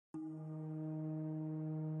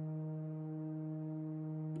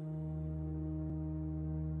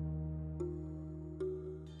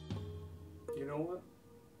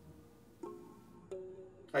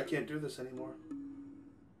I can't do this anymore.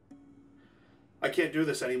 I can't do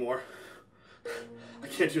this anymore. I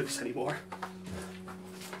can't do this anymore.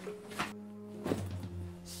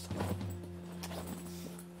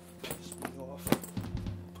 Piss me off.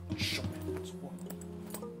 Shut it. It's one.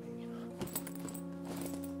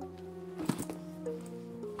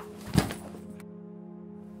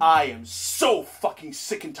 I am so fucking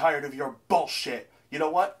sick and tired of your bullshit. You know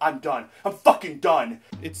what? I'm done. I'm fucking done.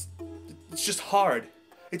 It's just hard.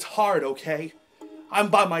 It's hard, okay? I'm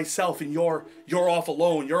by myself and you're off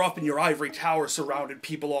alone. You're up in your ivory tower surrounded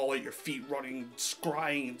people all at your feet running,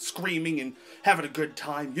 scrying and screaming and having a good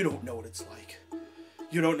time. You don't know what it's like.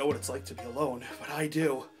 You don't know what it's like to be alone, but I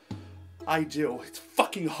do. I do. It's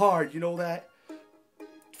fucking hard, you know that?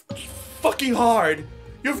 It's fucking hard.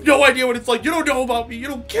 You have no idea what it's like. You don't know about me. You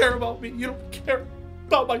don't care about me. You don't care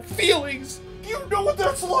about my feelings. You know what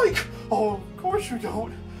that's like. Oh, of course you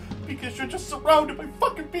don't. Because you're just surrounded by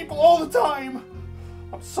fucking people all the time.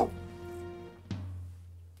 I'm so...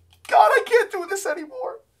 God, I can't do this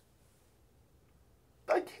anymore.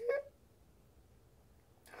 I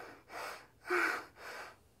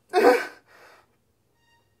can't.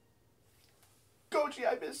 Koji,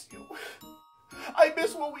 I miss you. I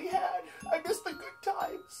miss what we had. I miss the good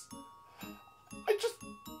times.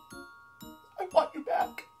 I want you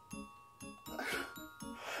back.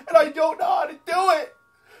 And I don't know how to do it.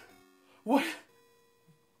 What?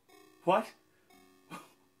 What?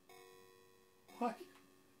 What?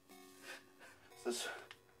 Is this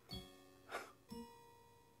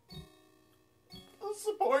a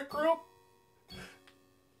support group?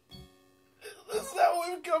 Is that what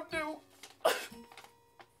we've come to?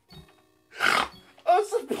 A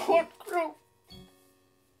support group.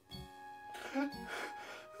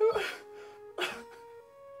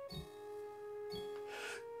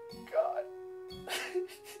 God.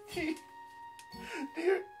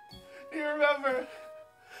 Do you remember?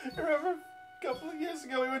 Remember a couple of years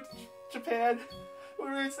ago we went to Japan? We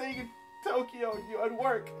were staying in Tokyo and you had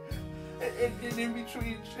work. And in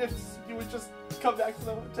between shifts, you would just come back to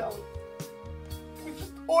the hotel. We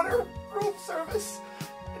just order room service.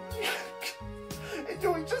 And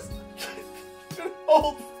you would just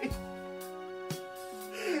hold me.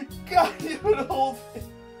 God, you would hold me.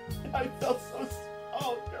 I felt so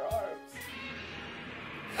small in your arms.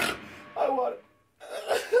 I want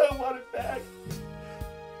it back.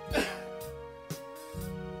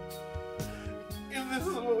 If this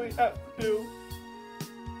is what we have to do,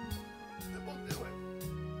 then we'll do it.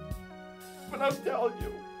 But I'm telling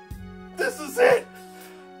you, this is it.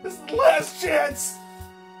 This is the last chance.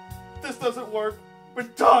 If this doesn't work, we're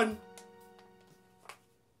done.